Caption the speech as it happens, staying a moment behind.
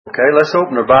Okay, let's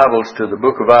open our Bibles to the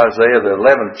book of Isaiah, the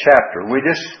 11th chapter. We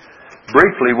just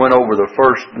briefly went over the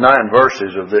first 9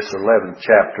 verses of this 11th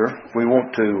chapter. We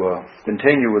want to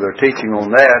continue with our teaching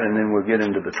on that, and then we'll get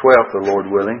into the 12th, the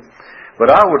Lord willing. But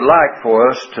I would like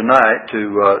for us tonight to,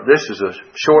 this is a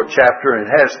short chapter, and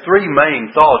it has 3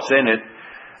 main thoughts in it,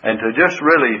 and to just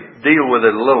really deal with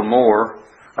it a little more,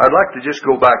 I'd like to just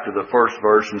go back to the first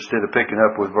verse instead of picking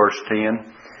up with verse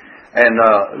 10. And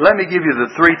let me give you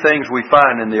the 3 things we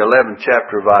find in the 11th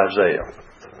chapter of Isaiah.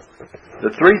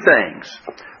 The 3 things.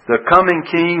 The coming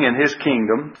King and His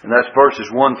kingdom, and that's verses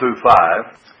 1 through 5.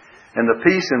 And the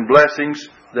peace and blessings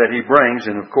that He brings,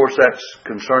 and of course that's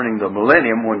concerning the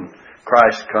millennium when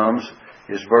Christ comes,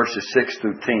 is verses 6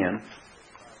 through 10.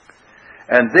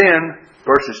 And then,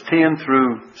 verses 10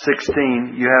 through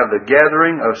 16, you have the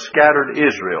gathering of scattered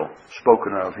Israel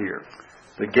spoken of here.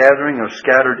 The gathering of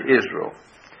scattered Israel.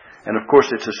 And of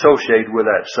course it's associated with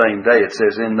that same day. It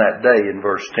says, in that day in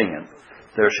verse 10,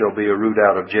 there shall be a root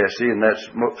out of Jesse. And that's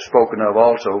spoken of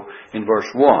also in verse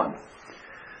 1.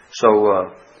 So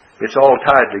it's all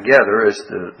tied together as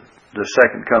the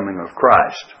second coming of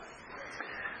Christ.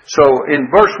 So in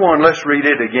verse 1, let's read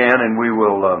it again, and we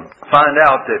will find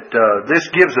out that this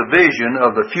gives a vision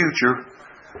of the future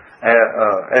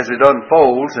as it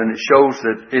unfolds, and it shows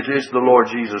that it is the Lord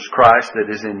Jesus Christ that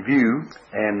is in view,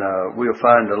 and we'll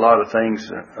find a lot of things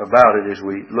about it as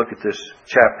we look at this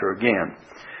chapter again.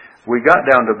 We got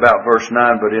down to about verse 9,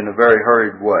 but in a very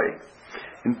hurried way.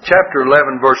 In chapter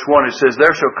 11, verse 1, it says,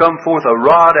 there shall come forth a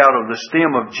rod out of the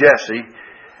stem of Jesse,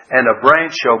 and a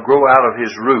branch shall grow out of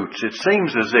his roots. It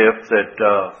seems as if that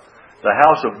the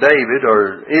house of David,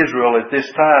 or Israel at this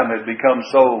time, had become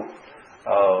so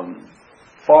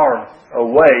far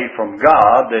away from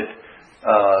God that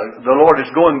the Lord is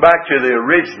going back to the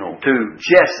original, to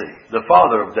Jesse, the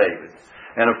father of David.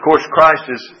 And of course Christ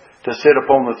is to sit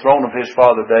upon the throne of his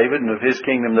father David, and of his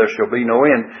kingdom there shall be no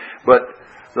end. But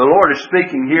the Lord is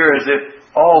speaking here as if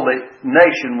all the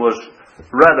nation was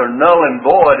rather null and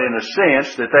void in a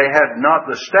sense, that they had not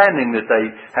the standing that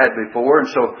they had before. And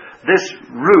so this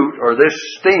root, or this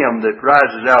stem that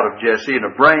rises out of Jesse, and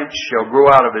a branch shall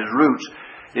grow out of his roots,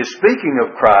 is speaking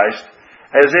of Christ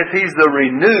as if He's the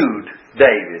renewed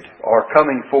David, or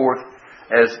coming forth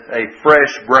as a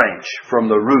fresh branch from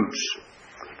the roots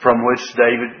from whence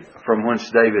David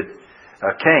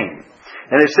came.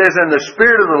 And it says, and the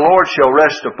Spirit of the Lord shall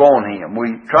rest upon Him.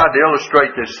 We tried to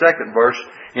illustrate this second verse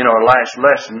in our last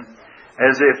lesson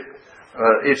as if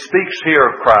it speaks here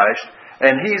of Christ,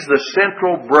 and He's the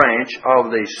central branch of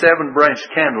the 7-branch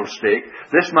candlestick.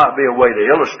 This might be a way to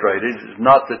illustrate it. It's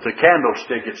not that the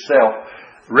candlestick itself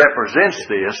represents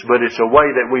this, but it's a way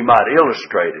that we might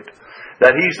illustrate it.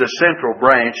 That He's the central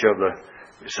branch of the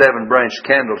 7-branch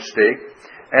candlestick.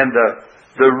 And the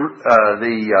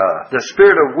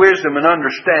Spirit of wisdom and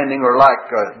understanding are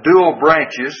like dual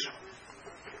branches.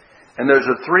 And there's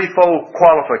a threefold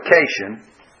qualification.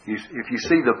 If you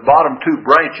see the bottom 2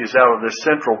 branches out of this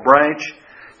central branch,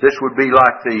 this would be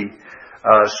like the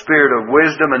Spirit of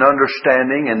wisdom and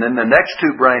understanding. And then the next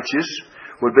 2 branches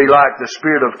would be like the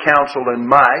Spirit of counsel and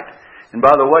might. And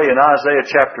by the way, in Isaiah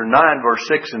chapter 9, verse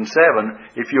 6 and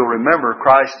 7, if you'll remember,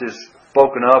 Christ is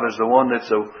spoken of as the one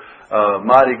that's a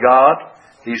mighty God.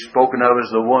 He's spoken of as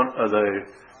the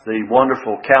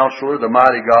wonderful counselor, the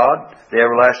mighty God, the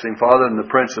everlasting Father, and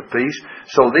the Prince of Peace.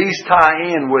 So these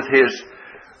tie in with His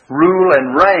rule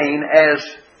and reign as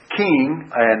King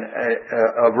and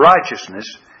of righteousness,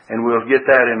 and we'll get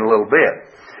that in a little bit.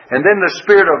 And then the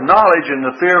Spirit of knowledge and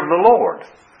the fear of the Lord,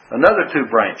 another 2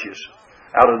 branches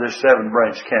out of this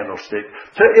 7-branch candlestick,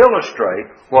 to illustrate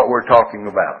what we're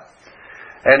talking about.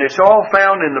 And it's all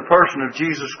found in the person of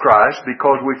Jesus Christ,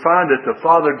 because we find that the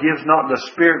Father gives not the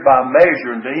Spirit by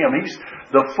measure unto Him. He's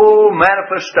the full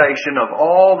manifestation of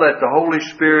all that the Holy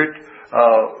Spirit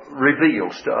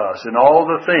reveals to us, and all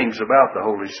the things about the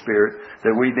Holy Spirit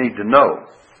that we need to know.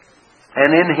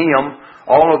 And in Him,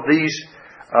 all of these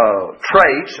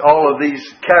traits, all of these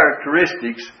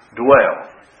characteristics dwell.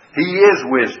 He is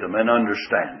wisdom and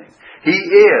understanding. He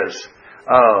is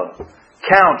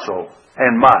counsel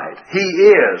and might. He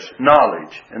is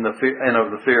knowledge and of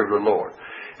the fear of the Lord.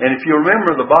 And if you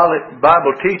remember, the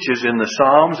Bible teaches in the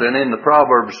Psalms and in the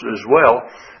Proverbs as well,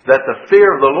 that the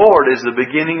fear of the Lord is the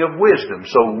beginning of wisdom.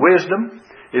 So wisdom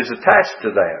is attached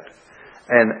to that.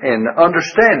 And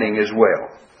understanding as well.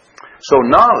 So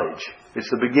knowledge, it's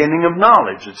the beginning of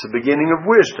knowledge. It's the beginning of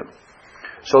wisdom.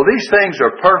 So these things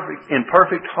are in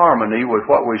perfect harmony with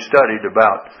what we studied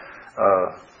about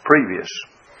previous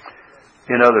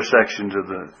in other sections of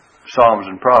the Psalms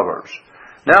and Proverbs.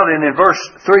 Now then, in verse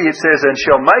 3 it says, and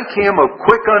shall make him of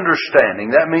quick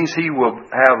understanding. That means he will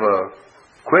have a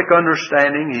quick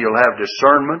understanding. He'll have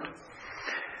discernment.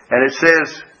 And it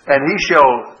says, and he shall,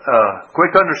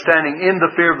 quick understanding in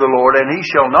the fear of the Lord, and he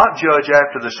shall not judge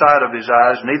after the sight of his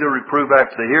eyes, neither reprove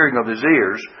after the hearing of his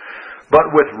ears. But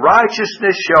with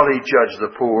righteousness shall he judge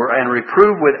the poor, and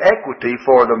reprove with equity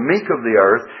for the meek of the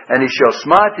earth. And he shall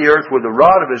smite the earth with the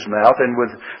rod of his mouth, and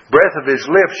with breath of his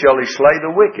lips shall he slay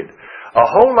the wicked. A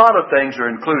whole lot of things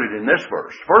are included in this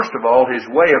verse. First of all, his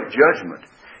way of judgment.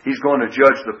 He's going to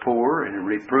judge the poor and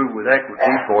reprove with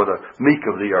equity for the meek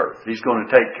of the earth. He's going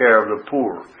to take care of the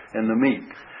poor and the meek.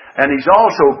 And he's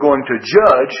also going to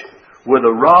judge with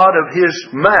the rod of his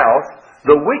mouth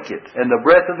the wicked and the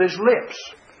breath of his lips.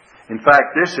 In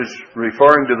fact, this is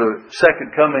referring to the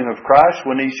second coming of Christ,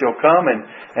 when he shall come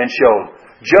and shall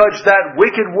judge that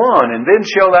wicked one. And then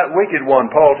shall that wicked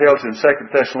one, Paul tells in 2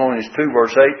 Thessalonians 2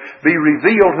 verse 8, be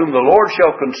revealed whom the Lord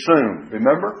shall consume.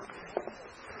 Remember?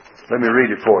 Let me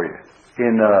read it for you.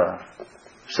 In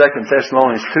 2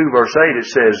 Thessalonians 2 verse 8 it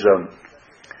says,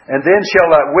 and then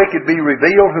shall that wicked be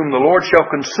revealed whom the Lord shall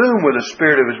consume with the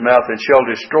spirit of his mouth, and shall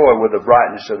destroy with the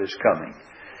brightness of his coming.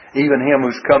 Even him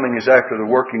whose coming is after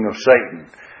the working of Satan.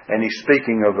 And he's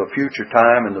speaking of a future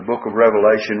time. In the book of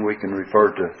Revelation we can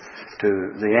refer to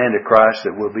the Antichrist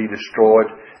that will be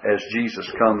destroyed as Jesus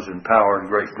comes in power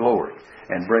and great glory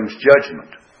and brings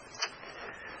judgment.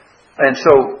 And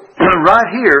so, right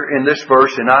here in this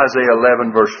verse in Isaiah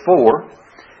 11 verse 4,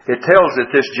 it tells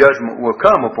that this judgment will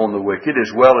come upon the wicked,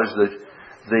 as well as the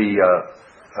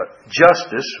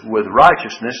justice with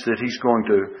righteousness, that he's going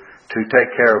to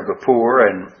take care of the poor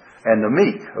and the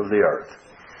meek of the earth.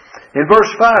 In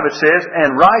verse 5 it says,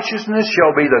 and righteousness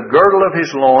shall be the girdle of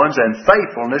his loins, and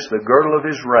faithfulness the girdle of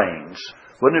his reins.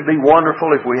 Wouldn't it be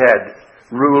wonderful if we had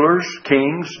rulers,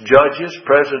 kings, judges,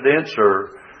 presidents,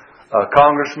 or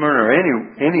congressmen, or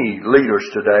any leaders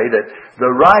today, that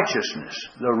righteousness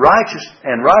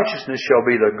shall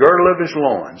be the girdle of his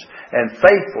loins, and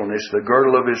faithfulness the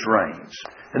girdle of his reins.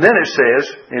 And then it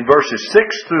says in verses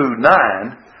 6 through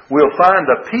 9, we'll find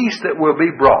the peace that will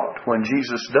be brought when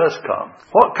Jesus does come.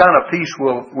 What kind of peace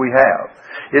will we have?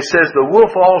 It says, the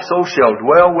wolf also shall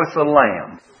dwell with the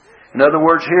lamb. In other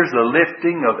words, here's the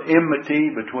lifting of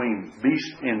enmity between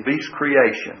beast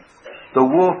creation. The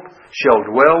wolf shall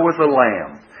dwell with the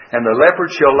lamb, and the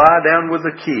leopard shall lie down with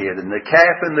the kid, and the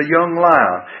calf and the young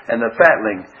lion and the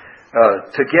fatling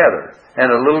together,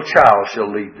 and a little child shall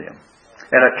lead them.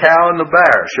 And a cow and the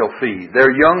bear shall feed.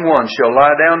 Their young ones shall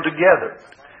lie down together.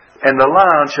 And the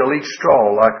lion shall eat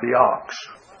straw like the ox.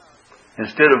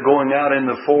 Instead of going out in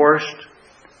the forest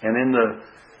and in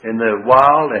the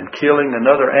wild and killing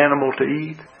another animal to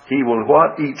eat, he will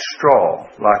what? Eat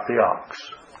straw like the ox.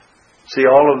 See,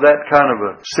 all of that kind of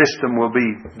a system will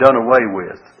be done away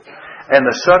with. And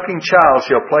the sucking child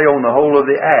shall play on the hole of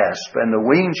the asp, and the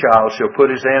weaned child shall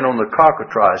put his hand on the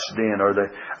cockatrice den, or the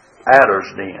adder's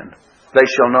den. They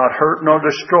shall not hurt nor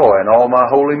destroy in all my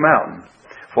holy mountain.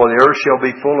 For the earth shall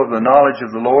be full of the knowledge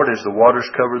of the Lord as the waters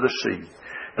cover the sea.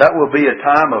 That will be a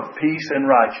time of peace and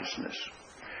righteousness.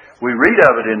 We read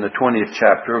of it in the 20th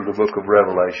chapter of the book of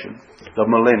Revelation, the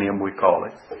millennium we call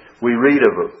it. We read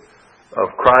of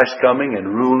Christ coming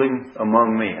and ruling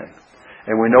among men.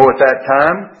 And we know at that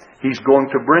time He's going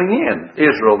to bring in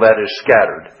Israel that is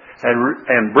scattered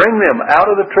and bring them out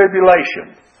of the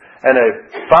tribulation and a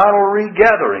final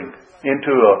regathering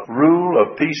into a rule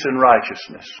of peace and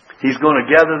righteousness. He's going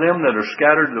to gather them that are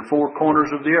scattered to the four corners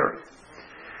of the earth.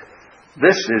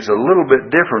 This is a little bit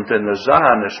different than the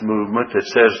Zionist movement that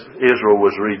says Israel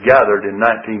was regathered in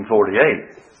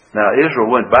 1948. Now, Israel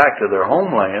went back to their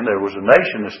homeland. There was a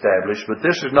nation established, but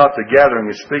this is not the gathering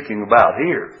it's speaking about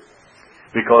here,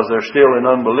 because they're still in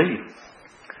unbelief.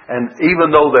 And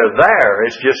even though they're there,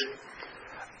 it's just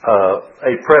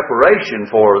a preparation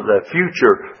for the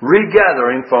future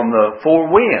regathering from the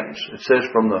four winds. It says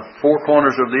from the four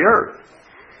corners of the earth.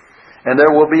 And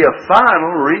there will be a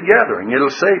final regathering.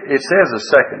 It says a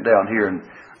second down here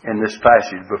in this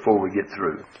passage before we get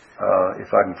through, if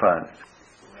I can find it.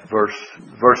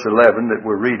 Verse 11 that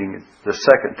we're reading it the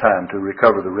second time to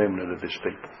recover the remnant of His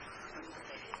people.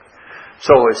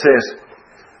 So it says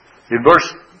in verse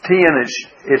 10,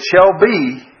 it shall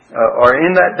be, or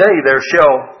in that day there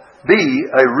shall be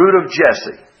a root of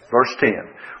Jesse, verse 10,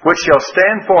 which shall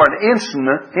stand for an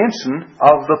ensign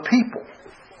of the people.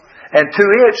 And to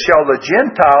it shall the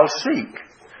Gentiles seek.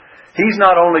 He's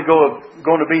not only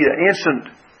going to be an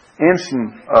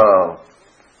ensign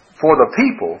for the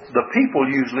people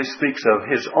usually speaks of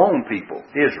His own people,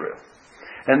 Israel.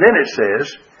 And then it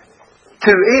says,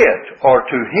 to it, or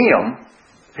to Him,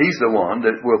 He's the one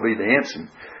that will be the ensign.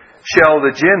 Shall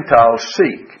the Gentiles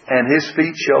seek, and his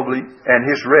feet shall be, and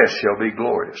his rest shall be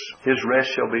glorious. His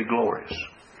rest shall be glorious.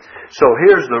 So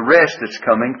here's the rest that's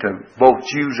coming to both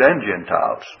Jews and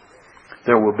Gentiles.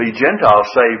 There will be Gentiles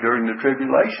saved during the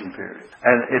tribulation period.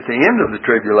 And at the end of the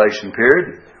tribulation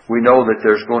period, we know that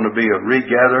there's going to be a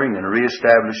regathering and a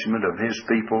reestablishment of His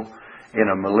people in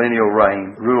a millennial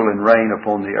reign, rule and reign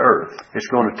upon the earth. It's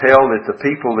going to tell that the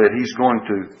people that He's going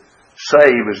to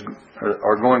save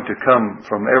are going to come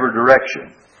from every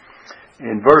direction.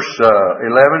 In verse 11,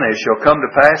 it shall come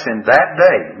to pass in that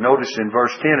day. Notice in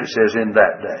verse 10 it says in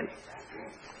that day.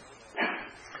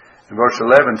 And verse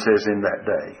 11 says in that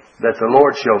day, that the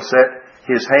Lord shall set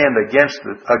His hand against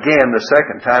again the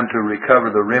second time to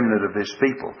recover the remnant of His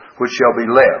people, which shall be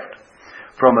left.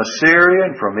 From Assyria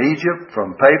and from Egypt,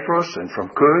 from Paphros and from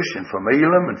Cush and from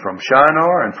Elam and from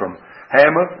Shinar and from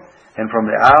Hamath and from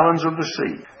the islands of the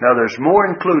sea. Now there's more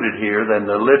included here than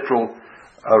the literal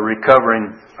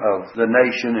recovering of the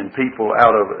nation and people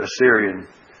out of Assyrian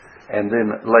and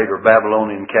then later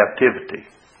Babylonian captivity.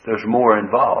 There's more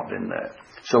involved in that.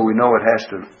 So we know it has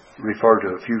to refer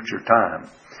to a future time.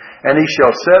 And He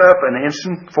shall set up an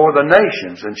ensign for the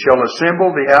nations, and shall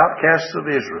assemble the outcasts of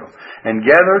Israel, and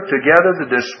gather together the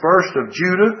dispersed of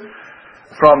Judah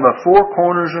from the four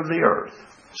corners of the earth.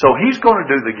 So He's going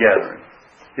to do the gathering.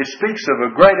 It speaks of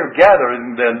a greater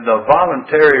gathering than the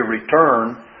voluntary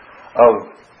return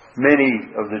of many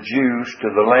of the Jews to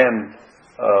the land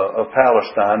of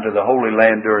Palestine, to the Holy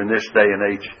Land during this day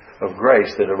and age of grace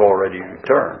that have already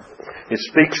returned. It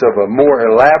speaks of a more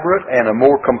elaborate and a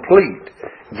more complete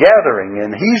gathering,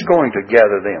 and He's going to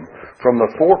gather them from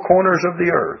the four corners of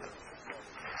the earth.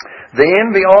 The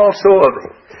envy also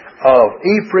of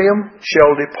Ephraim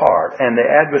shall depart, and the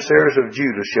adversaries of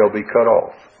Judah shall be cut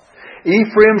off.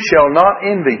 Ephraim shall not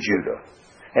envy Judah,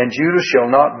 and Judah shall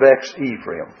not vex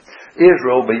Ephraim.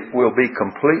 Israel will be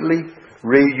completely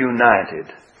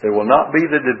reunited. There will not be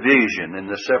the division and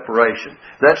the separation.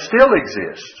 That still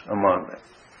exists among them.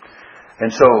 And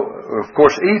so, of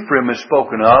course, Ephraim is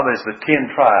spoken of as the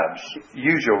 10 tribes,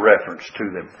 usual reference to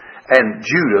them. And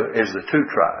Judah is the 2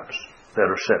 tribes that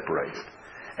are separated.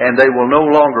 And they will no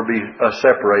longer be a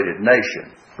separated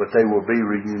nation, but they will be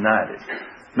reunited.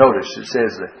 Notice it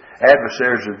says the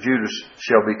adversaries of Judah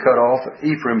shall be cut off.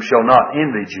 Ephraim shall not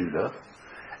envy Judah,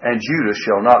 and Judah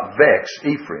shall not vex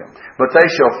Ephraim. But they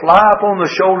shall fly upon the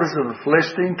shoulders of the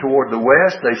Philistine toward the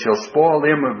west. They shall spoil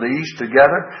them of the east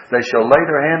together. They shall lay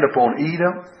their hand upon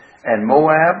Edom and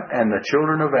Moab, and the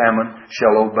children of Ammon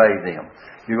shall obey them.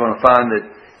 You're going to find that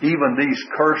even these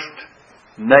cursed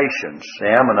nations, the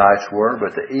Ammonites were,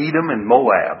 but the Edom and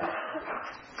Moab,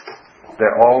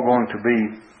 they're all going to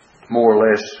be more or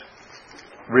less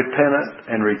repentant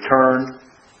and return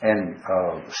and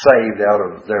saved out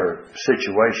of their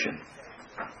situation.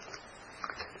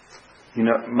 You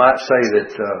might say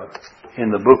that in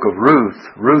the book of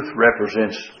Ruth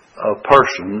represents a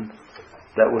person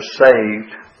that was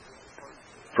saved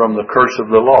from the curse of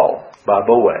the law by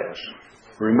Boaz.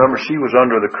 Remember, she was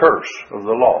under the curse of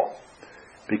the law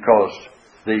because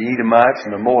the Edomites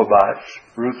and the Moabites,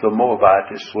 Ruth the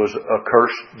Moabitess, was a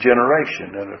cursed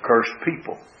generation and a cursed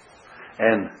people.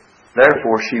 And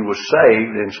therefore, she was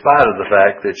saved in spite of the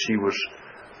fact that she was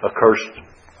a cursed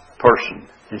person.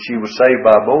 And she was saved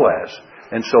by Boaz.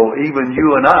 And so even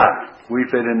you and I, we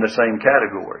fit in the same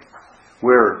category.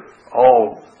 We're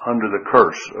all under the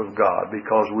curse of God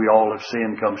because we all have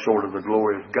sinned, come short of the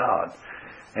glory of God.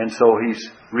 And so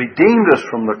He's redeemed us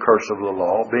from the curse of the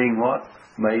law, being what?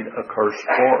 Made a curse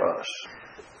for us.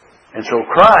 And so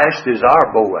Christ is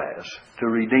our Boaz to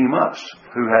redeem us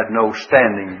who had no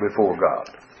standing before God.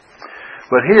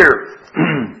 But here,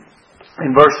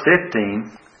 in verse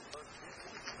 15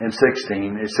 and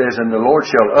 16, it says, And the Lord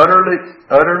shall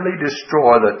utterly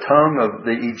destroy the tongue of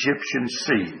the Egyptian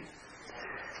sea.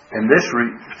 And this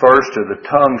refers to the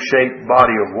tongue-shaped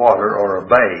body of water, or a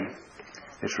bay.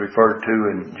 It's referred to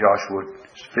in Joshua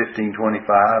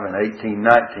 15:25 and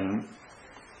 18:19.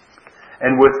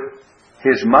 And with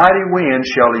His mighty wind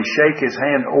shall He shake His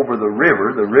hand over the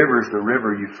river. The river is the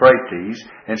river Euphrates,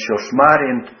 and shall smite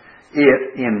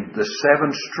it in the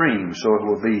 7 streams, so it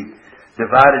will be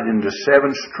divided into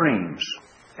 7 streams,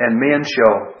 and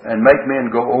make men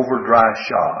go over dry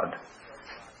shod.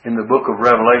 In the book of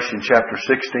Revelation, chapter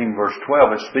 16, verse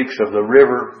 12, it speaks of the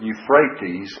river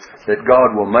Euphrates that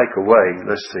God will make a way.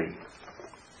 Let's see.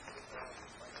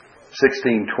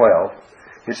 16:12.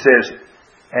 It says,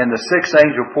 And the 6th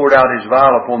angel poured out his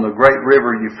vial upon the great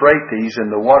river Euphrates, and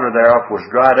the water thereof was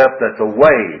dried up, that the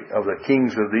way of the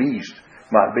kings of the east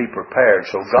might be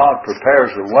prepared. So God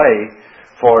prepares the way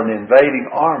for an invading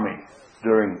army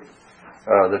during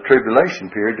the tribulation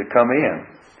period to come in.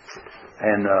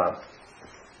 And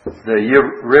the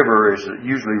river is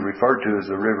usually referred to as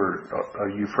the river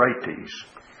Euphrates.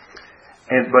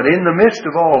 But in the midst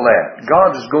of all that,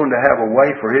 God is going to have a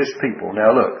way for His people.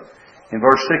 Now look, in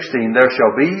verse 16, there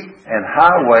shall be an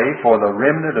highway for the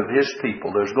remnant of His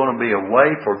people. There's going to be a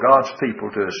way for God's people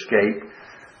to escape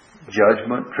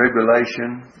judgment,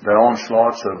 tribulation, the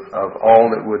onslaughts of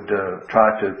all that would try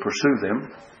to pursue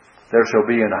them. There shall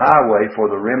be an highway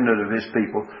for the remnant of His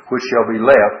people, which shall be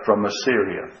left from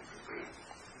Assyria.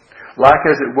 Like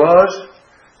as it was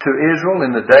to Israel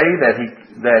in the day that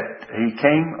he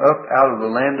came up out of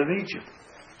the land of Egypt.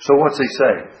 So what's he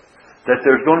saying? That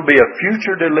there's going to be a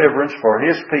future deliverance for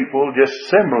His people just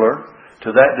similar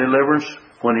to that deliverance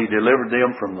when He delivered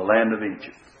them from the land of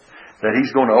Egypt. That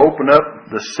He's going to open up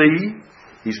the sea.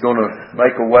 He's going to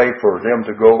make a way for them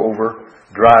to go over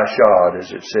dry shod,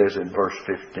 as it says in verse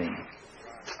 15.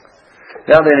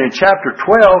 Now then, in chapter 12,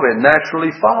 it naturally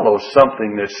follows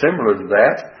something that's similar to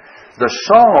that. The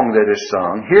song that is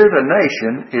sung, here the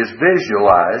nation is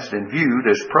visualized and viewed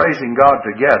as praising God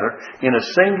together in a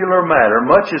singular manner,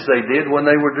 much as they did when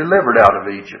they were delivered out of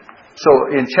Egypt.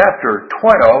 So in chapter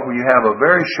 12, you have a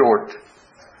very short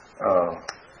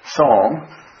song,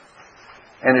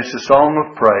 and it's a song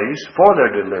of praise for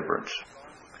their deliverance.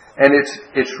 And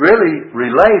it's really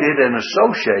related and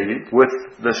associated with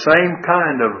the same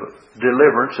kind of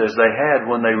deliverance as they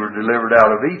had when they were delivered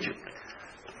out of Egypt.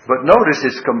 But notice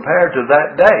it's compared to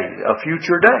that day, a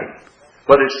future day.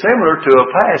 But it's similar to a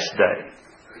past day.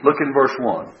 Look in verse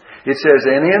 1. It says,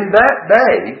 and in that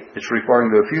day, it's referring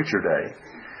to a future day,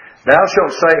 thou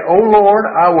shalt say, O Lord,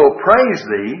 I will praise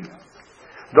Thee.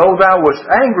 Though Thou wast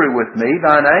angry with me,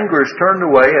 Thine anger is turned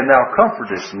away, and Thou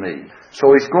comfortest me. So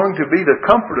He's going to be the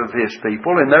comfort of His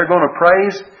people, and they're going to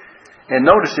praise. And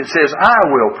notice it says, I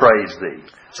will praise Thee.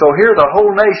 So here the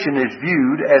whole nation is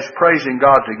viewed as praising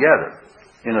God together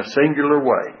in a singular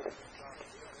way.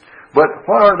 But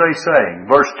what are they saying?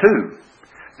 Verse 2,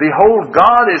 behold,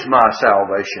 God is my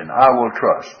salvation. I will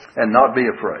trust and not be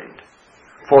afraid.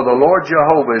 For the Lord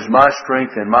Jehovah is my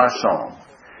strength and my song.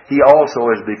 He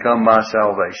also has become my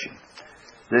salvation.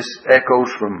 This echoes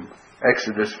from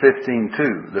Exodus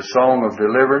 15:2, the song of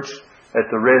deliverance at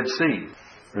the Red Sea.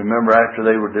 Remember, after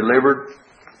they were delivered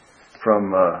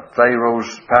from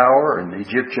Pharaoh's power and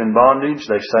Egyptian bondage,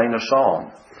 they sang a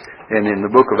song. And in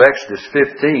the book of Exodus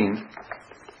 15,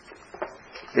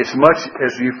 it's much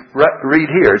as you read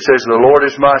here. It says, the Lord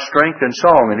is my strength and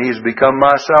song, and He has become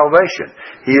my salvation.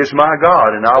 He is my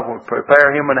God, and I will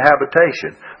prepare Him an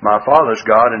habitation. My Father's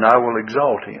God, and I will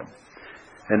exalt Him.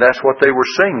 And that's what they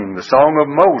were singing, the song of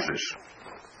Moses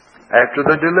after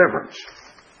the deliverance.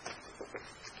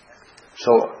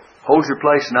 So, hold your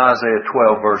place in Isaiah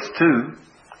 12, verse 2,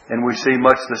 and we see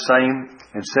much the same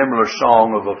and similar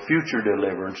song of a future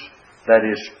deliverance that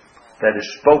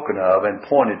is spoken of and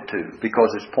pointed to, because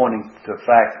it's pointing to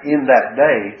fact in that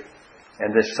day,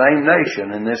 and this same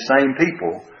nation and this same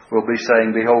people will be saying,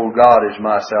 behold, God is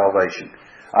my salvation.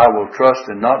 I will trust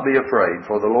and not be afraid,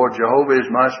 for the Lord Jehovah is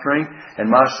my strength and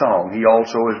my song. He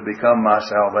also has become my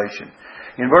salvation.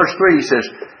 In verse 3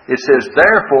 it says,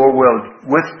 therefore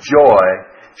with joy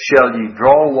shall ye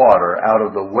draw water out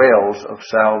of the wells of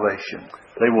salvation.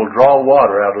 They will draw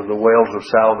water out of the wells of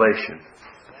salvation.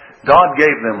 God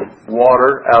gave them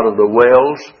water out of the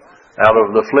wells, out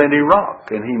of the flinty rock,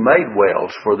 and He made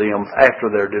wells for them after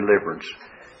their deliverance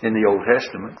in the Old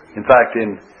Testament. In fact,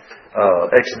 in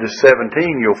Exodus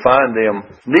 17, you'll find them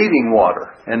needing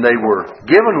water, and they were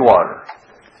given water,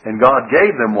 and God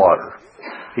gave them water.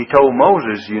 He told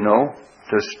Moses,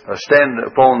 to stand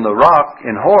upon the rock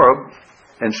in Horeb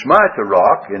and smite the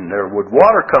rock, and there would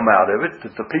water come out of it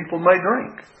that the people may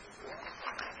drink.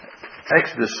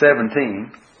 Exodus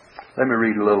 17, let me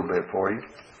read a little bit for you.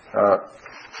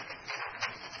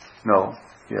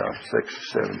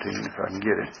 6:17, if I can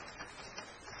get it.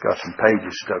 Got some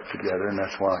pages stuck together, and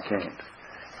that's why I can't.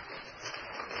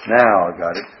 Now I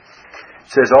got it.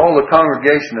 It says, all the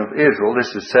congregation of Israel,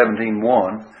 this is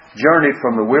 17:1, journeyed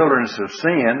from the wilderness of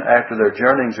Sin after their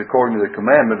journeyings according to the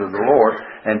commandment of the Lord,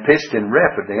 and pitched in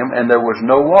Rephidim, and there was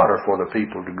no water for the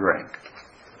people to drink.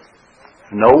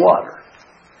 No water.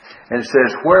 And it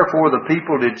says, wherefore the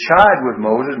people did chide with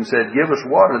Moses, and said, give us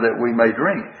water that we may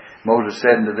drink. Moses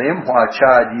said unto them, why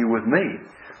chide ye with me?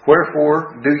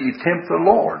 Wherefore do ye tempt the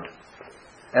Lord?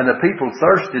 And the people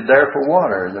thirsted there for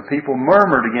water. And the people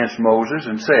murmured against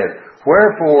Moses, and said,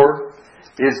 wherefore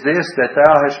is this that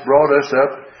thou hast brought us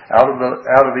up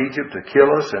out of Egypt to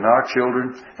kill us and our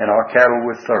children and our cattle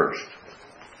with thirst?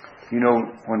 You know,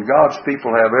 when God's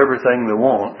people have everything they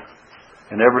want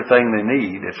and everything they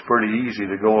need, it's pretty easy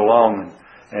to go along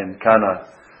and kind of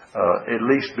at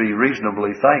least be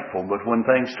reasonably thankful. But when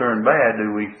things turn bad,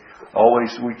 we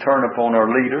turn upon our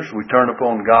leaders, we turn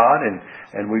upon God,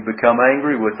 and we become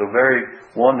angry with the very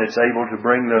one that's able to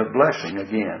bring the blessing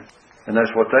again. And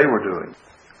that's what they were doing.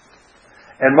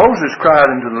 And Moses cried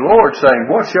unto the Lord, saying,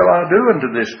 What shall I do unto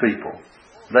this people?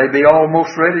 They be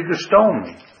almost ready to stone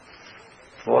me.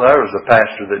 Well, there was a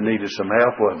pastor that needed some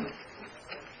help, wasn't he?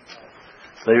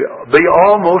 They be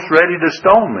almost ready to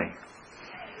stone me.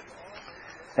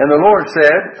 And the Lord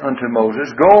said unto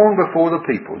Moses, Go on before the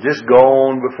people. Just go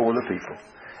on before the people.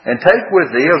 And take with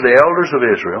thee of the elders of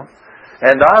Israel,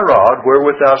 and thy rod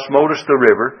wherewith thou smotest the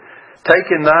river, take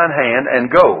in thine hand, and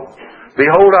go.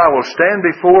 Behold, I will stand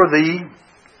before thee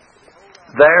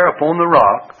there upon the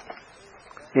rock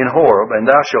in Horeb, and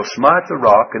thou shalt smite the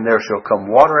rock, and there shall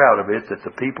come water out of it, that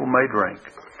the people may drink.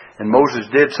 And Moses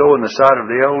did so in the sight of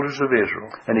the elders of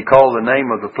Israel. And he called the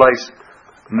name of the place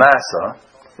Massah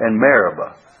and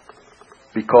Meribah,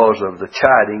 because of the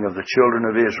chiding of the children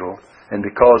of Israel, and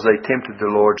because they tempted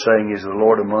the Lord, saying, Is the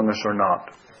Lord among us or not?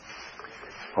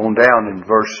 On down in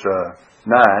verse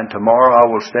 9, Tomorrow I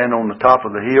will stand on the top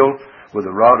of the hill with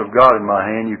the rod of God in my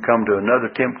hand. You come to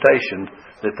another temptation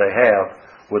that they have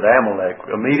with Amalek.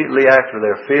 Immediately after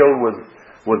they're filled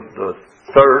with the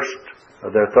thirst,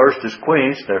 their thirst is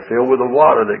quenched, they're filled with the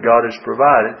water that God has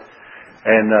provided.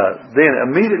 And then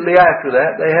immediately after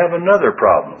that, they have another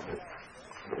problem.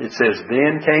 It says,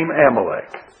 Then came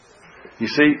Amalek. You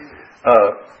see,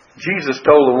 Jesus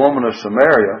told the woman of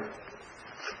Samaria,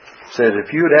 said,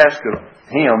 if you had asked of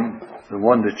him, the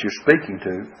one that you're speaking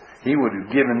to, he would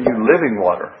have given you living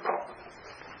water.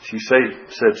 She said,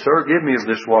 Sir, give me of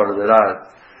this water that I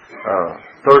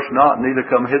thirst not, neither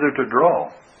come hither to draw.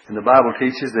 And the Bible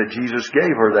teaches that Jesus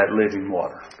gave her that living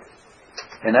water.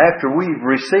 And after we've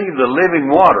received the living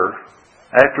water,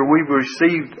 after we've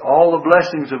received all the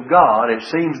blessings of God, it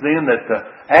seems then that the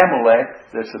Amalek,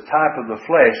 that's the type of the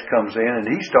flesh, comes in and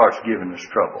he starts giving us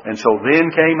trouble. And so then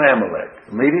came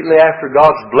Amalek. Immediately after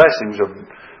God's blessings of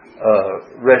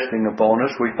resting upon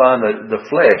us, we find that the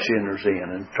flesh enters in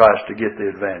and tries to get the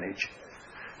advantage.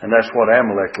 And that's what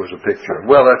Amalek was a picture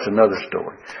of. Well, that's another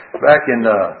story. Back in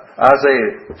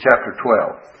Isaiah chapter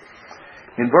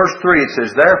 12. In verse 3 it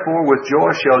says, Therefore with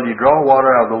joy shall ye draw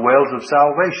water out of the wells of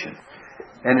salvation.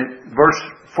 And verse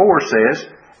 4 says,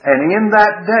 And in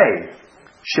that day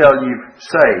shall ye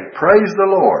say, Praise the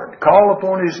Lord, call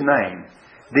upon His name,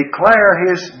 declare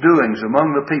His doings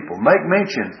among the people, make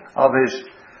mention of His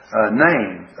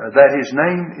name, that His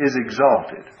name is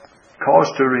exalted. Cause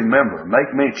to remember,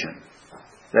 make mention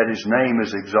that His name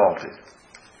is exalted.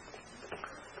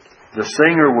 The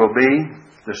singers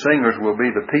will be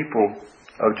the people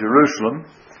of Jerusalem,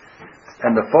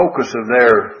 and the focus of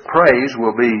their praise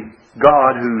will be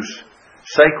God, whose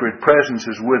sacred presence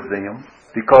is with them,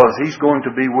 because He's going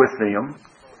to be with them,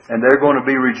 and they're going to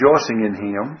be rejoicing in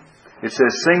Him. It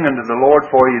says, Sing unto the Lord,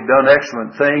 for He hath done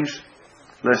excellent things.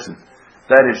 Listen,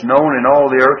 that is known in all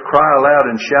the earth. Cry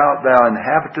aloud and shout, thou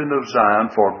inhabitant of Zion,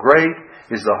 for great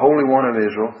is the Holy One of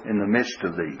Israel in the midst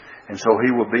of thee. And so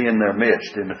He will be in their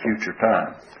midst in the future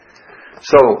time.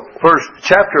 So, first,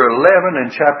 chapter 11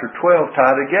 and chapter 12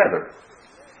 tie together.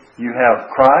 You have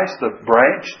Christ, the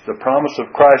branch, the promise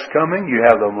of Christ coming. You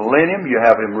have the millennium. You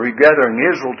have Him regathering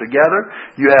Israel together.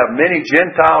 You have many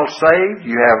Gentiles saved.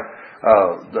 You have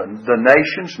the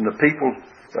nations and the people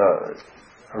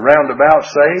around about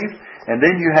saved. And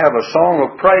then you have a song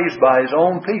of praise by His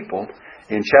own people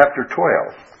in chapter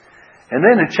 12. And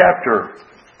then in chapter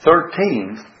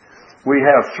 13, we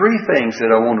have three things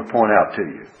that I want to point out to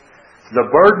you. The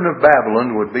burden of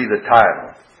Babylon would be the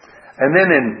title. And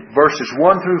then in verses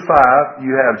 1 through 5,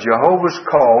 you have Jehovah's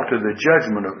call to the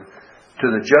judgment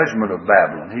of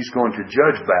Babylon. He's going to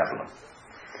judge Babylon.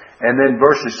 And then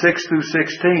verses 6 through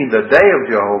 16, the day of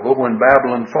Jehovah when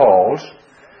Babylon falls.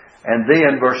 And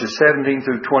then verses 17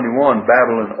 through 21,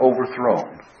 Babylon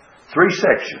overthrown. Three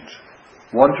sections.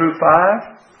 1 through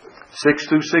 5, 6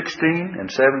 through 16,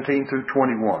 and 17 through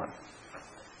 21.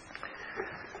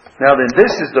 Now then, this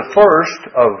is the first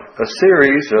of a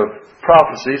series of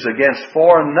prophecies against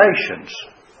foreign nations.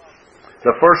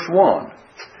 The first one.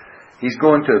 He's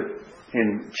going to,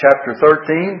 in chapter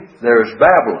 13, there's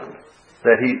Babylon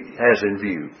that he has in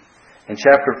view. In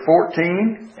chapter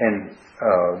 14, and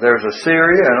there's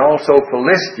Assyria and also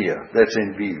Philistia that's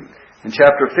in view. In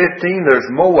chapter 15, there's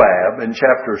Moab. In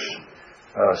chapter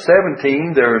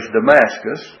 17, there's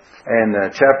Damascus. And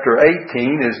chapter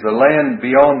 18 is the land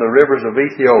beyond the rivers of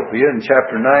Ethiopia. And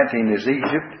chapter 19 is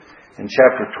Egypt. In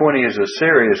chapter 20 is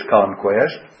Assyria's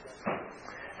conquest.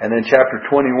 And then chapter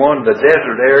 21, the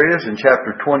desert areas. In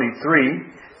chapter 23,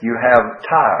 you have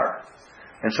Tyre.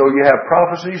 And so you have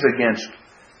prophecies against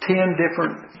 10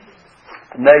 different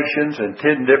nations and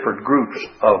 10 different groups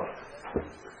of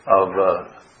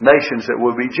nations that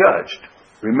will be judged.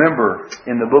 Remember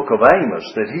in the book of Amos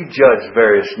that he judged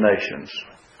various nations.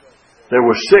 There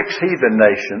were 6 heathen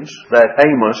nations that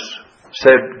Amos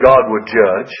said God would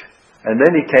judge. And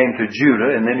then he came to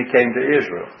Judah and then he came to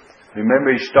Israel.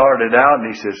 Remember he started out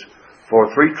and he says, for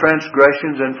 3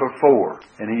 transgressions and for 4.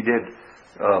 And he did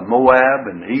Moab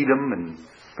and Edom and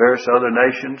various other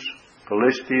nations.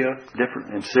 Philistia, different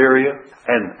in Syria.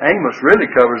 And Amos really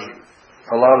covers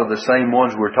a lot of the same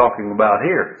ones we're talking about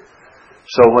here.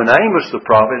 So when Amos the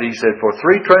prophet, he said, for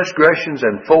 3 transgressions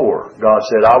and 4, God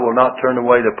said, I will not turn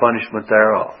away the punishment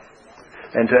thereof.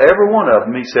 And to every one of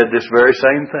them, he said this very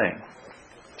same thing.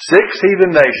 6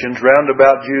 heathen nations round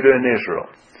about Judah and Israel.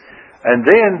 And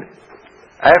then,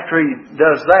 after he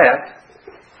does that,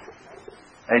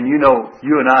 and you know,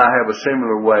 you and I have a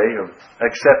similar way of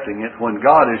accepting it. When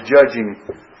God is judging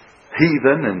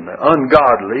heathen and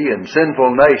ungodly and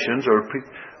sinful nations or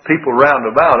people round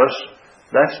about us,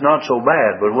 that's not so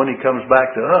bad. But when he comes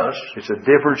back to us, it's a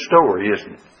different story,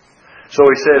 isn't it? So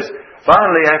he says,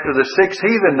 finally, after the 6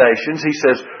 heathen nations, he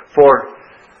says, for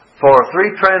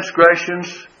 3 transgressions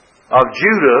of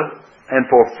Judah and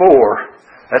for 4,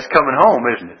 that's coming home,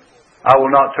 isn't it? I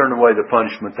will not turn away the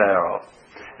punishment thereof.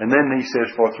 And then he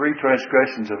says, for 3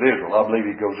 transgressions of Israel. I believe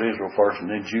he goes Israel first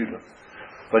and then Judah.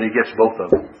 But he gets both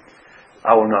of them.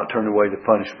 I will not turn away the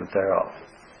punishment thereof.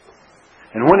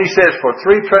 And when he says for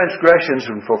 3 transgressions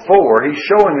and for 4, he's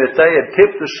showing that they had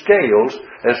tipped the scales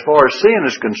as far as sin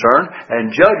is concerned,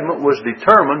 and judgment was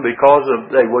determined because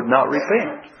they would not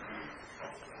repent.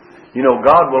 You know,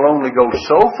 God will only go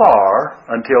so far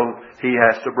until he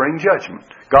has to bring judgment.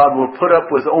 God will put up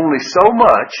with only so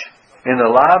much in the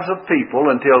lives of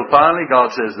people until finally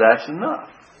God says, that's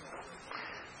enough.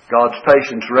 God's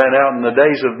patience ran out in the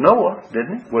days of Noah,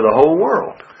 didn't it? With the whole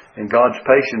world. And God's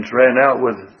patience ran out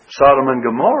with Sodom and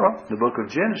Gomorrah, the book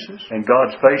of Genesis. And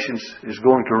God's patience is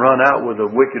going to run out with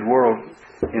a wicked world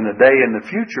in a day in the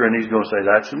future, and he's going to say,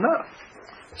 that's enough.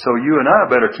 So you and I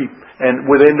better keep, and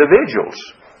with individuals.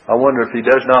 I wonder if he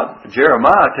does not,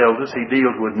 Jeremiah tells us he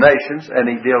deals with nations and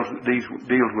he deals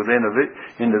with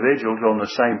individuals on the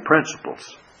same principles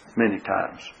many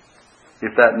times.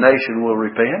 If that nation will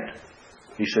repent,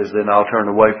 he says, then I'll turn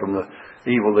away from the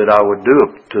evil that I would do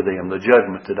to them, the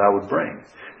judgment that I would bring.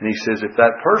 And he says, if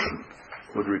that person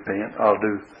would repent, I'll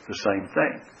do the same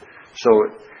thing. So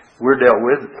we're dealt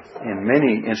with in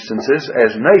many instances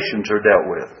as nations are dealt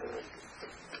with.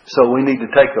 So we need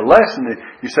to take the lesson.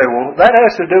 You say, well, that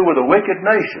has to do with a wicked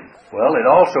nation. Well, it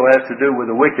also has to do with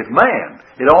a wicked man.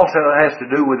 It also has to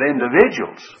do with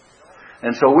individuals.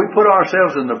 And so we put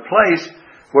ourselves in the place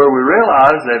where we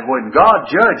realize that when God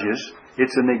judges,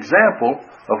 it's an example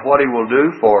of what he will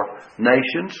do for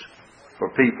nations,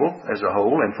 for people as a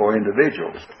whole, and for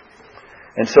individuals.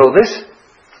 And so this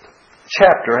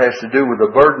chapter has to do with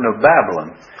the burden of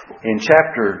Babylon. In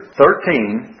chapter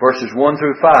 13, verses 1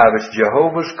 through 5, it's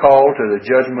Jehovah's call to the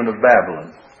judgment of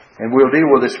Babylon. And we'll deal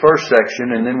with this first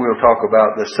section, and then we'll talk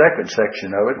about the second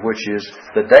section of it, which is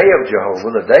the day of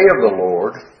Jehovah, the day of the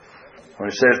Lord.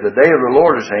 When it says the day of the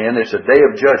Lord is hand, it's a day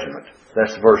of judgment.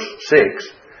 That's verse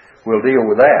 6. We'll deal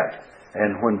with that,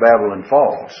 and when Babylon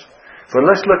falls. But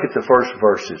let's look at the first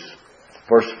verses.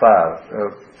 First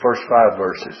 5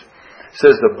 verses. It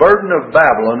says, the burden of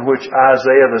Babylon, which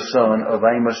Isaiah the son of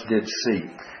Amos did see.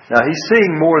 Now he's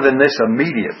seeing more than this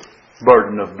immediate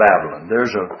burden of Babylon.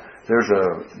 There's a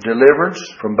deliverance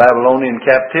from Babylonian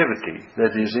captivity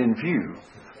that is in view.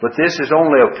 But this is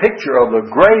only a picture of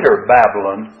the greater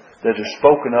Babylon that is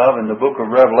spoken of in the book of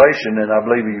Revelation, and I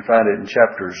believe you find it in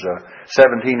chapters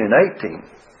 17 and 18.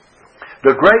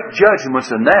 The great judgments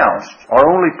announced are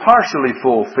only partially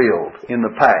fulfilled in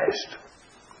the past.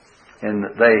 And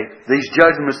these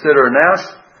judgments that are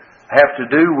announced have to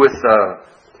do with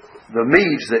the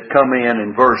Medes that come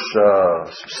in verse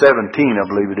 17, I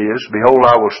believe it is. Behold,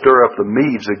 I will stir up the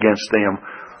Medes against them.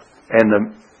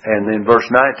 And then verse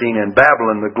 19, and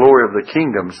Babylon, the glory of the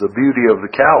kingdoms, the beauty of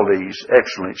the Chaldees,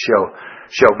 excellent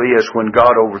shall be as when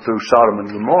God overthrew Sodom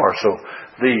and Gomorrah. So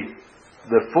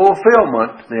the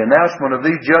fulfillment, the announcement of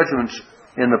these judgments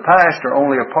in the past are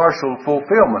only a partial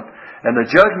fulfillment. And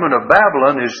the judgment of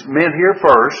Babylon is meant here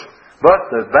first, but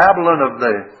the Babylon of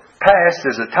the past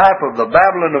is a type of the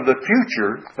Babylon of the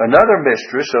future, another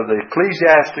mistress of the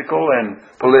ecclesiastical and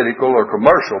political or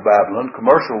commercial Babylon,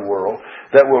 commercial world,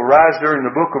 that will rise during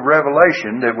the book of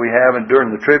Revelation that we have and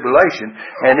during the tribulation.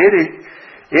 And it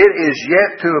is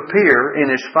yet to appear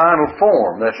in its final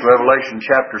form. That's Revelation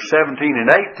chapter 17 and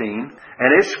 18. And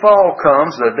its fall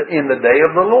comes in the day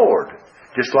of the Lord.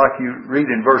 Just like you read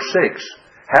in verse 6.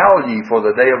 Howl ye, for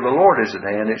the day of the Lord is at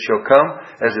hand. It shall come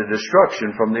as a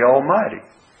destruction from the Almighty.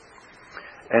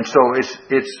 And so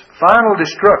its final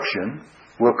destruction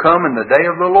will come in the day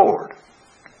of the Lord.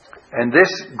 And this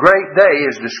great day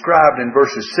is described in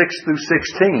verses 6 through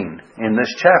 16 in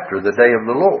this chapter, the day of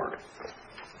the Lord.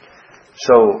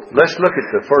 So let's look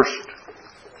at the first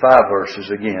 5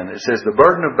 verses again. It says, the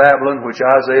burden of Babylon, which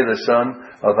Isaiah the son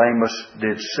of Amos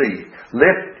did see.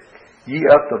 Lift ye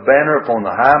up the banner upon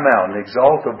the high mountain,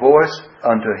 exalt the voice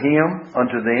unto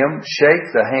them,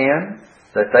 shake the hand,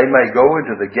 that they may go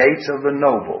into the gates of the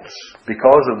nobles.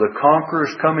 Because of the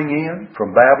conquerors coming in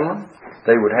from Babylon,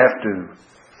 they would have to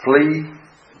flee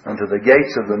unto the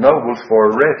gates of the nobles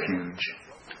for a refuge.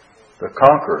 The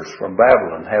conquerors from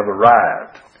Babylon have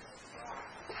arrived.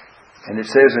 And it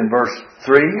says in verse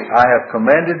 3, I have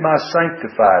commanded my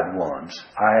sanctified ones.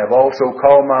 I have also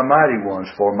called my mighty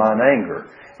ones for mine anger,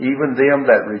 even them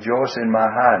that rejoice in my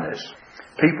highness.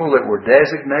 People that were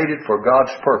designated for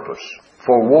God's purpose,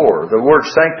 for war. The word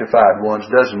sanctified ones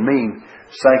doesn't mean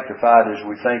sanctified as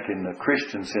we think in the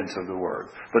Christian sense of the word.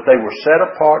 But they were set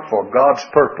apart for God's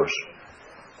purpose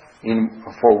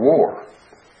for war.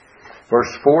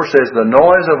 Verse 4 says, the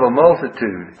noise of a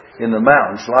multitude in the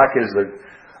mountains, like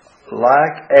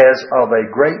as of a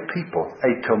great people,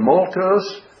 a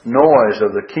tumultuous noise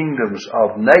of the kingdoms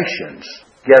of nations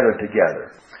gathered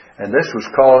together. And this was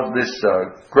caused, this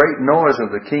great noise of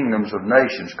the kingdoms of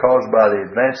nations caused by the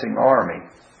advancing army,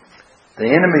 the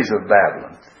enemies of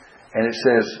Babylon. And it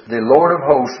says, the Lord of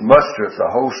hosts mustereth the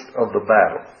host of the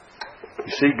battle.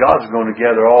 You see, God's going to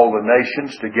gather all the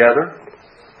nations together,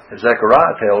 as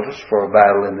Zechariah tells us, for a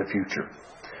battle in the future.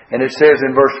 And it says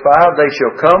in verse 5, they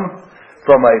shall come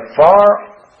from a far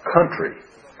country,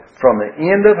 from the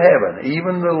end of heaven,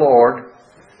 even the Lord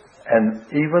and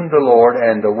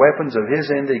the weapons of His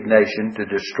indignation to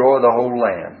destroy the whole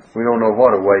land. We don't know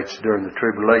what awaits during the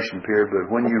tribulation period,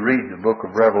 but when you read the book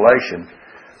of Revelation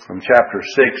from chapter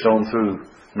 6 on through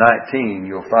 19,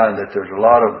 you'll find that there's a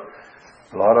lot of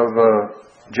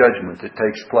judgment that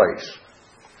takes place.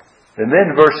 And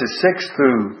then verses 6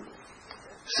 through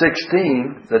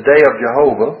 16, the day of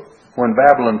Jehovah, when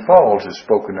Babylon falls, is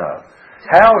spoken of.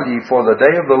 Howl ye, for the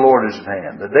day of the Lord is at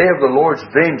hand. The day of the Lord's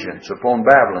vengeance upon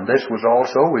Babylon. This was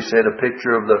also, we said, a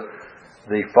picture of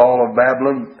the fall of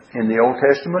Babylon in the Old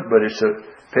Testament, but it's a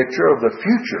picture of the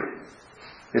future.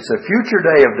 It's a future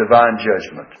day of divine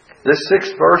judgment. This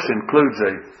 6th verse includes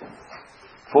a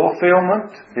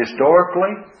fulfillment,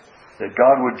 historically, that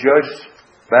God would judge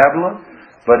Babylon,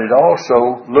 but it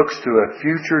also looks to a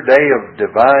future day of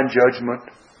divine judgment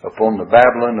upon the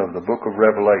Babylon of the book of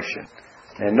Revelation.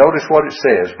 And notice what it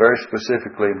says very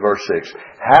specifically in verse 6.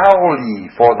 Howl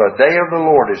ye, for the day of the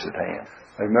Lord is at hand.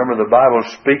 Remember, the Bible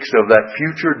speaks of that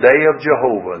future day of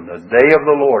Jehovah and the day of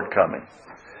the Lord coming.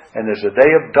 And there's a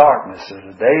day of darkness,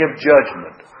 there's a day of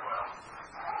judgment,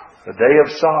 a day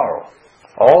of sorrow.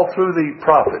 All through the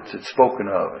prophets it's spoken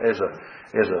of as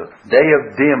a day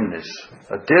of dimness,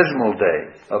 a dismal day,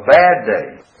 a bad day.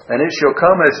 And it shall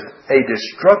come as a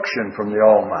destruction from the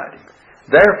Almighty.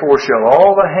 Therefore shall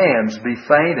all the hands be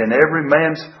faint, and every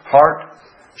man's heart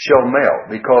shall melt,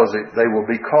 because they will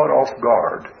be caught off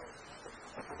guard.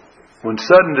 When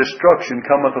sudden destruction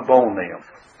cometh upon them,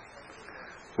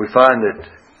 we find that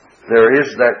there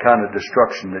is that kind of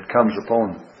destruction that comes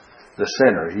upon the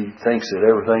sinner. He thinks that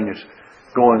everything is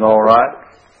going all right.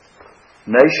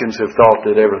 Nations have thought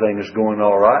that everything is going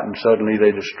all right, and suddenly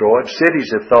they destroyed. Cities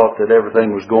have thought that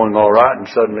everything was going all right, and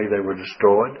suddenly they were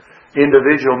destroyed.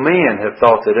 Individual men have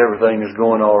thought that everything is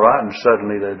going all right, and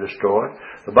suddenly they're destroyed.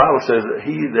 The Bible says that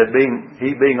he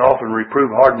being often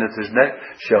reproved hardeneth his neck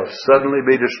shall suddenly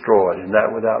be destroyed, and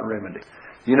that without remedy.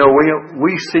 You know,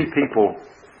 we see people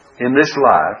in this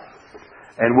life,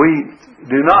 and we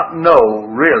do not know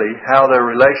really how their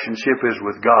relationship is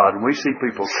with God. And we see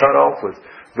people cut off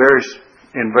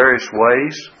in various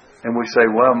ways, and we say,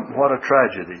 well, what a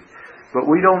tragedy. But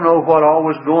we don't know what all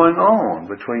was going on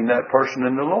between that person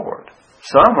and the Lord.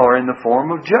 Some are in the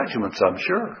form of judgments, I'm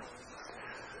sure.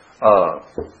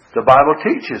 The Bible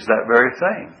teaches that very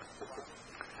thing.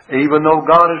 Even though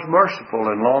God is merciful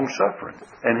and long-suffering,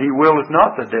 and He willeth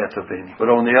not the death of any. But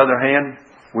on the other hand,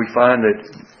 we find that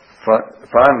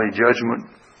finally judgment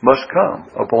must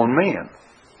come upon men.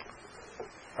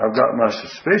 I've got my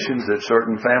suspicions that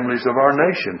certain families of our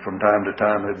nation from time to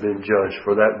time have been judged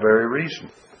for that very reason.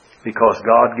 Because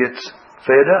God gets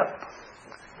fed up.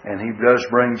 And He does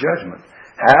bring judgment.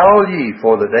 Howl ye,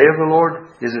 for the day of the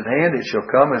Lord is at hand. It shall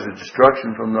come as a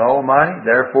destruction from the Almighty.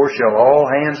 Therefore shall all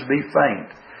hands be faint,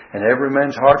 and every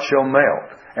man's heart shall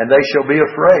melt. And they shall be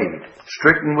afraid,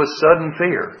 stricken with sudden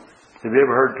fear. Have you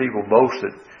ever heard people boast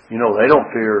that, they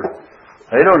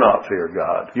do not fear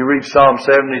God? You read Psalm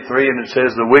 73 and it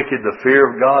says, the wicked, the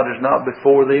fear of God is not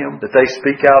before them. That they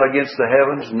speak out against the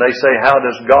heavens and they say, how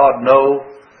does God know?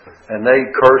 And they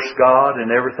curse God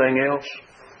and everything else.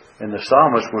 And the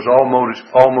psalmist was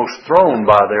almost thrown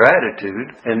by their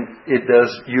attitude. And it does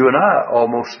you and I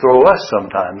almost throw us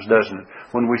sometimes, doesn't it?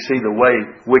 When we see the way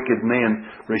wicked men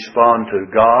respond to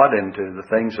God and to the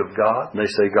things of God. And they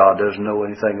say God doesn't know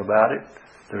anything about it.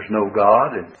 There's no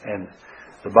God. And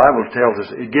the Bible tells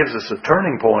us, it gives us a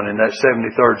turning point in that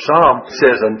 73rd Psalm. It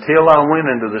says, until I went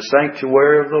into the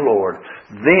sanctuary of the Lord,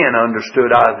 then understood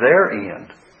I their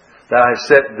end. Thou hast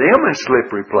set them in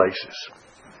slippery places.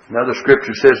 Another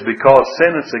scripture says, because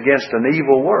sentence against an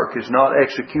evil work is not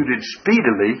executed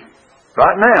speedily,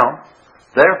 right now,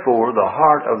 therefore the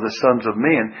heart of the sons of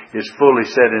men is fully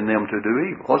set in them to do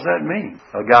evil. What does that mean?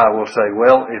 A guy will say,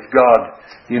 well, if God,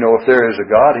 if there is a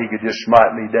God, He could just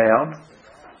smite me down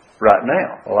right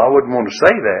now. Well, I wouldn't want to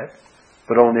say that.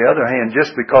 But on the other hand,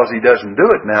 just because He doesn't do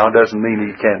it now doesn't mean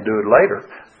He can't do it later.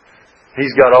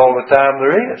 He's got all the time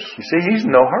there is. You see, He's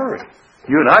in no hurry.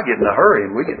 You and I get in a hurry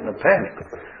and we get in a panic.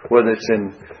 Whether it's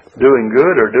in doing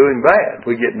good or doing bad,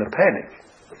 we get in a panic.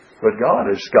 But God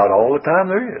has got all the time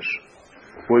there is.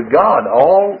 With God,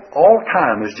 all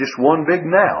time is just one big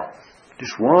now.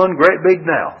 Just one great big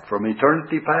now. From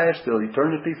eternity past till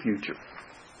eternity future.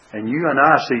 And you and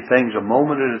I see things a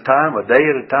moment at a time, a day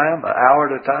at a time, an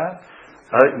hour at a time,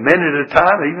 a minute at a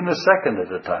time, even a second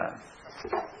at a time.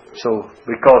 So,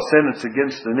 because sentence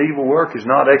against an evil work is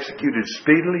not executed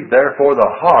speedily, therefore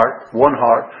the heart, one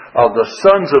heart, of the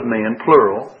sons of men,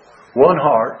 plural, one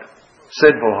heart,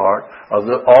 sinful heart, of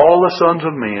all the sons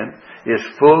of men, is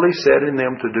fully set in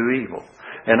them to do evil.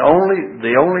 And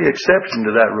the only exception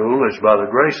to that rule is by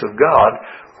the grace of God,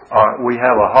 we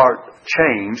have a heart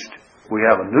changed, we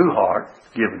have a new heart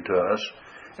given to us,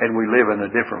 and we live in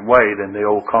a different way than the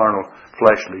old carnal,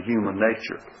 fleshly human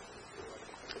nature.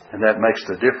 And that makes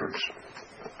the difference.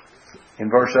 In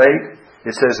verse 8,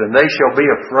 it says, and they shall be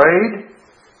afraid,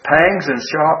 pangs and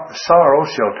sorrow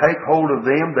shall take hold of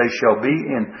them, they shall be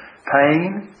in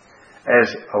pain,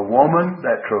 as a woman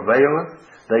that travaileth,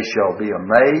 they shall be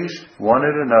amazed one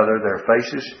at another, their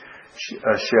faces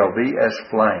shall be as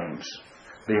flames.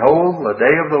 Behold, the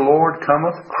day of the Lord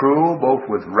cometh, cruel both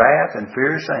with wrath and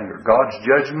fierce anger. God's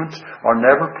judgments are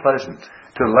never pleasant.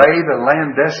 To lay the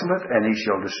land desolate, and He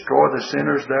shall destroy the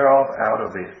sinners thereof out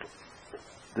of it.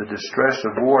 The distress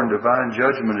of war and divine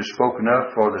judgment is spoken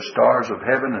of, for the stars of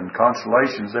heaven and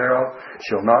constellations thereof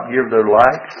shall not give their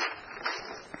light.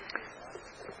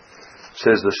 It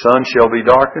says, the sun shall be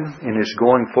darkened in its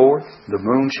going forth, the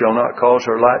moon shall not cause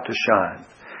her light to shine.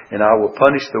 And I will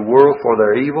punish the world for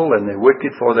their evil, and the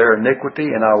wicked for their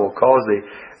iniquity, and I will cause the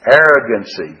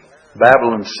arrogancy,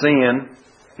 Babylon's sin,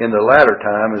 in the latter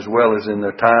time, as well as in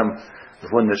the time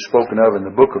when it's spoken of in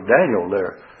the book of Daniel,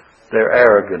 their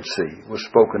arrogancy was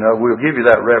spoken of. We'll give you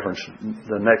that reference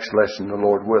the next lesson, the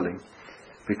Lord willing.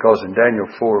 Because in Daniel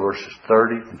 4, verses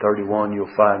 30 and 31,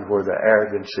 you'll find where the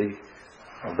arrogancy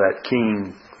of that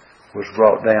king was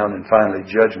brought down, and finally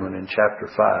judgment in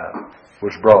chapter 5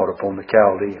 was brought upon the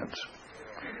Chaldeans.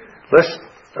 Let's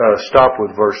stop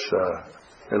with verse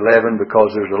 11,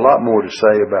 because there's a lot more to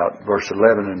say about verse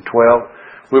 11 and 12.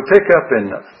 We'll pick up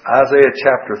in Isaiah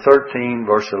chapter 13,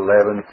 verse 11.